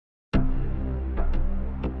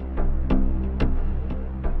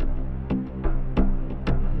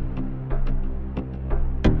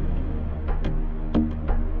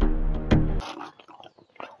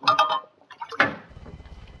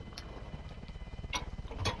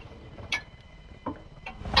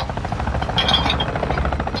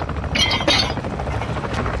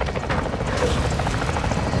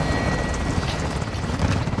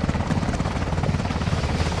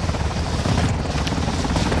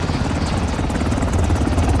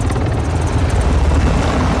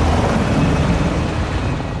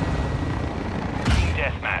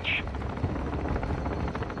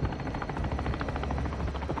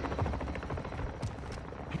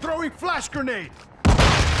grenade.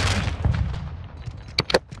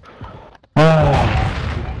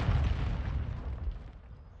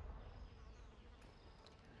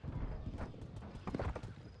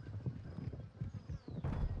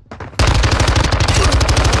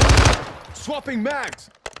 Swapping mags.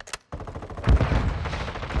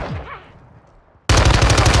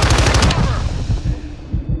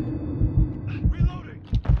 Reloading.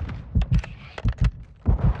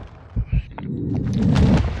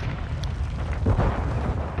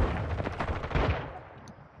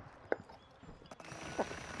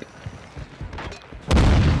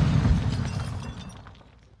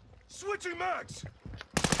 Switching mags.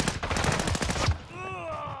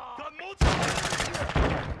 Got multiple.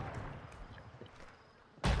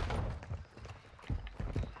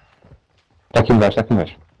 Tá aqui embaixo, tá aqui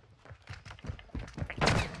embaixo.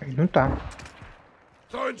 Ele não tá.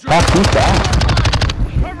 Tá aqui, tá.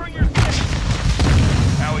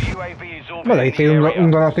 Mas aí tem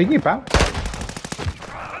um da nossa equipa.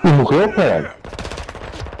 E morreu, cara.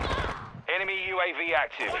 Enemy UAV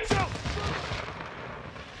active.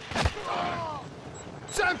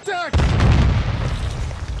 Semtex.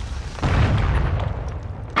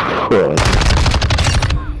 Foda-se.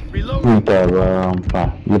 Muito bom,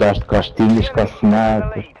 pá. Viraste costinhas,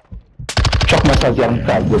 calcinado. Já começa a adiar um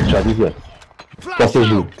bocado, vou-te já dizer. Vai ser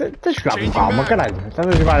giro. Tens de jogar com calma, caralho. Estás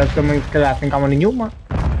a jogar também, se calhar, sem calma nenhuma.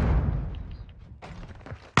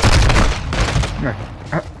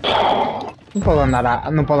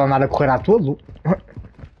 Não pode andar a correr a todo.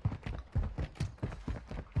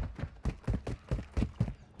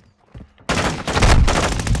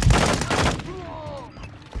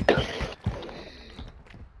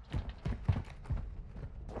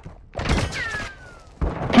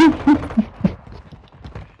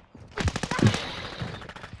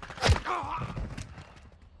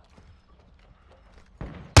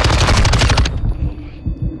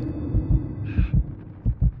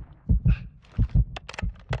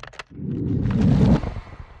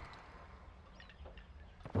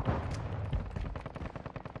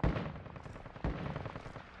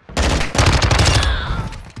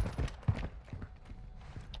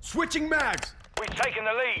 Switching mags. We've taken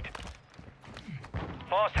the lead.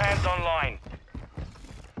 Fast hands online.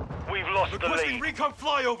 We've lost the Requesting lead. recon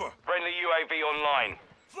flyover. Friendly UAV online.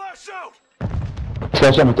 Flash out. Esse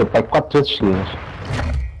gajo já meteu pai 4 vezes seguidas.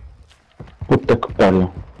 Puta que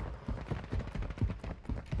pariu.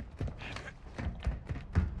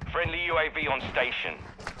 Friendly UAV on station.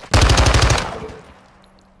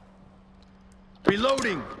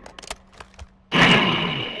 Reloading.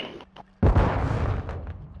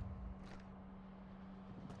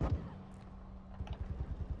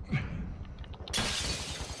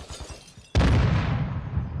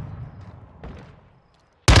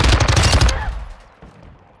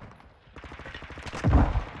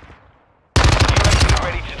 UAV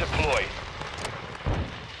ready to deploy.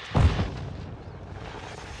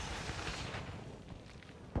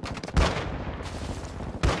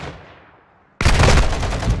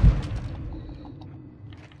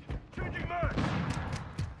 Changing mags.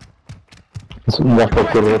 Um gajo para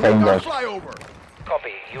a curva está aí embaixo. Flyover.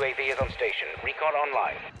 Copy. UAV is on station. Recon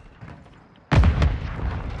online.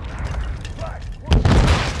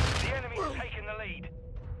 The enemy's taken the lead.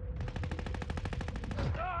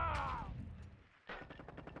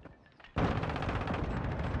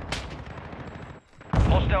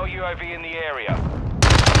 Hostile UAV in the area.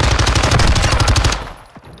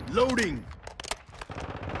 Loading.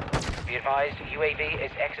 Be advised, UAV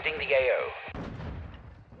is exiting the AO.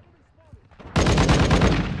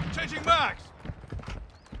 Changing mags.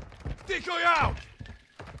 Decoy out.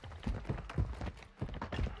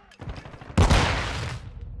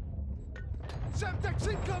 Semtex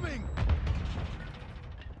incoming.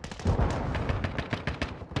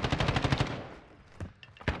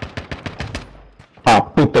 Ah,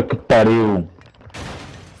 puta que pariu.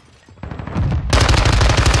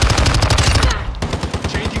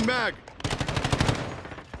 Changing mag.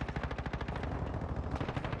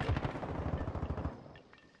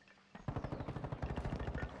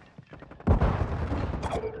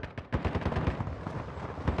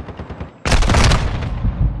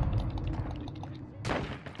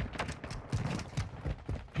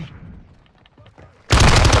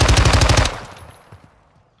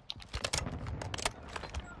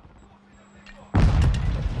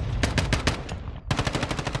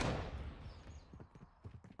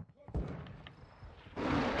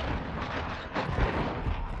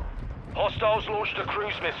 Hostiles launched a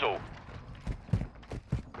cruise missile.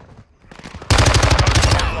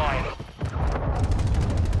 Online.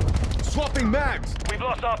 Swapping mags. We've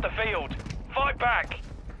lost half the field. Fight back.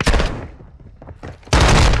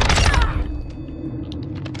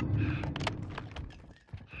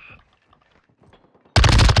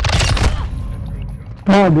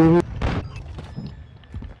 Ah, Deus.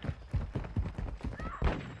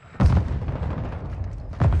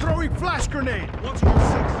 Throwing flash grenade. Watching your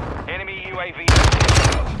six. Enemy UAV.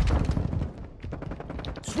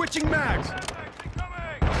 Switching mags.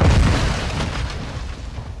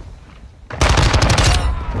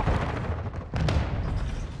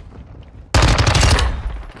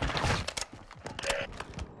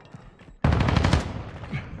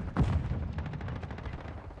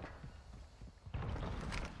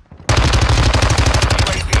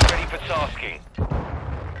 UAV ready for tasking.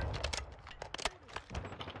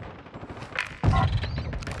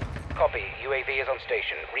 Copy. UAV is on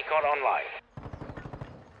station. Recon online.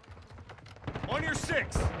 On your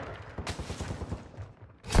six.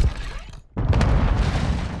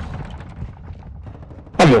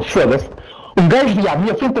 Olha, foda-se. Um gajo de à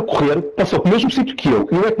minha frente a correr, passou para o mesmo sítio que eu.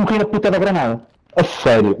 E eu é que morri na puta da granada. A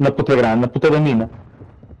sério, na puta da granada, na puta da mina.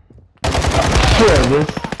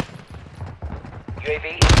 Foda-se. UAV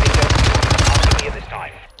is bingo. At this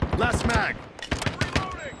time. Last mag.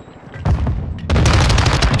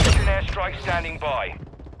 Precision airstrike standing by.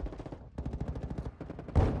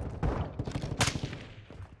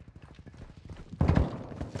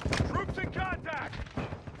 Troops in contact.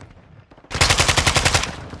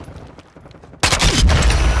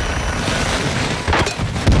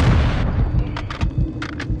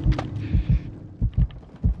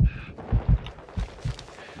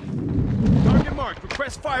 Target marked.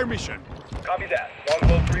 Request fire mission. Copy that.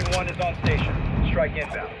 Longbow 3-1 is on station. Strike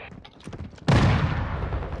inbound.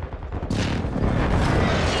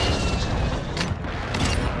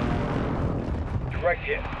 Direct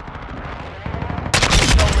hit.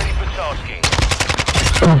 Still ready for tasking.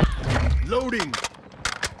 Loading.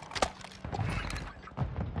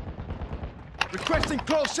 Requesting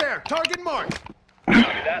close air. Target marked. Copy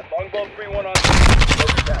that. Longbow 3-1 on station.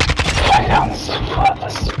 Load that. Falhanço,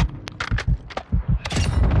 foda-se.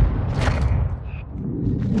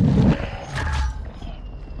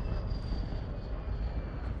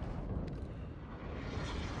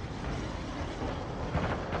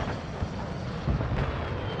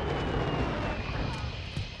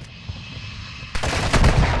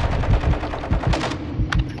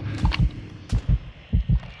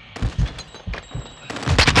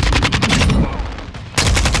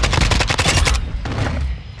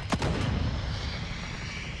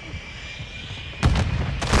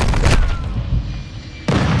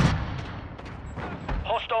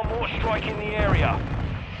 Hostile mortar strike in the area.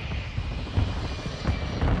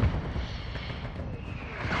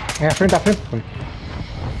 É à frente, à frente.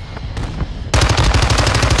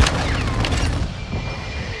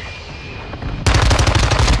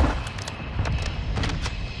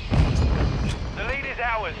 The lead is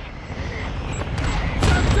ours.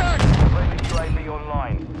 Contact. Friendly UAV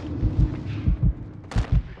online.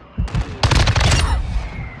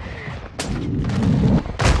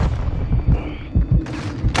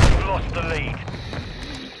 We've lost the lead.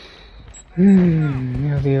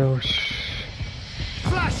 Meu Deus.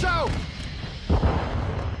 Flash out.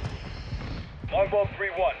 Longbow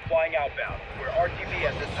 3-1 flying outbound. We're RTB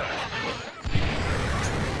at this time.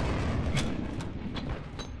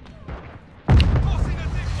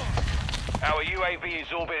 Our UAV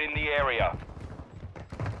is orbiting the area.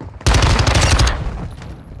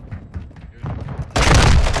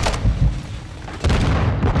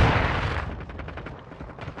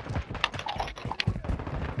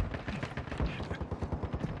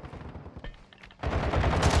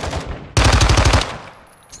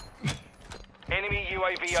 Enemy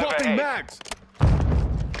UAV Swapping overhead. mags.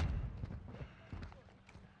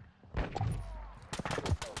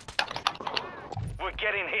 We're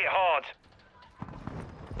getting hit hard.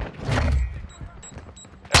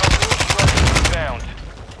 Our warstrike is inbound.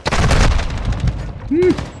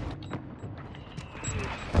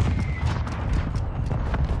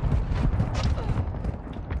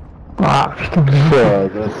 Ah,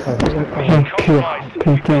 foda-se. Aqui, ó.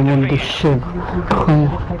 Quem é o mundo do chego.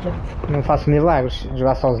 Não faço milagres.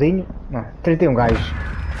 Jogar sozinho. Não. 31 gajos.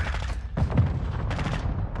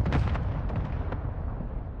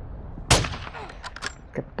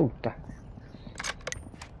 Que puta.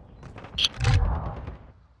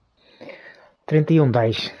 31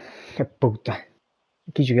 10. Que puta.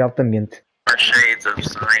 Aqui joguei altamente. Shades of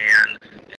science.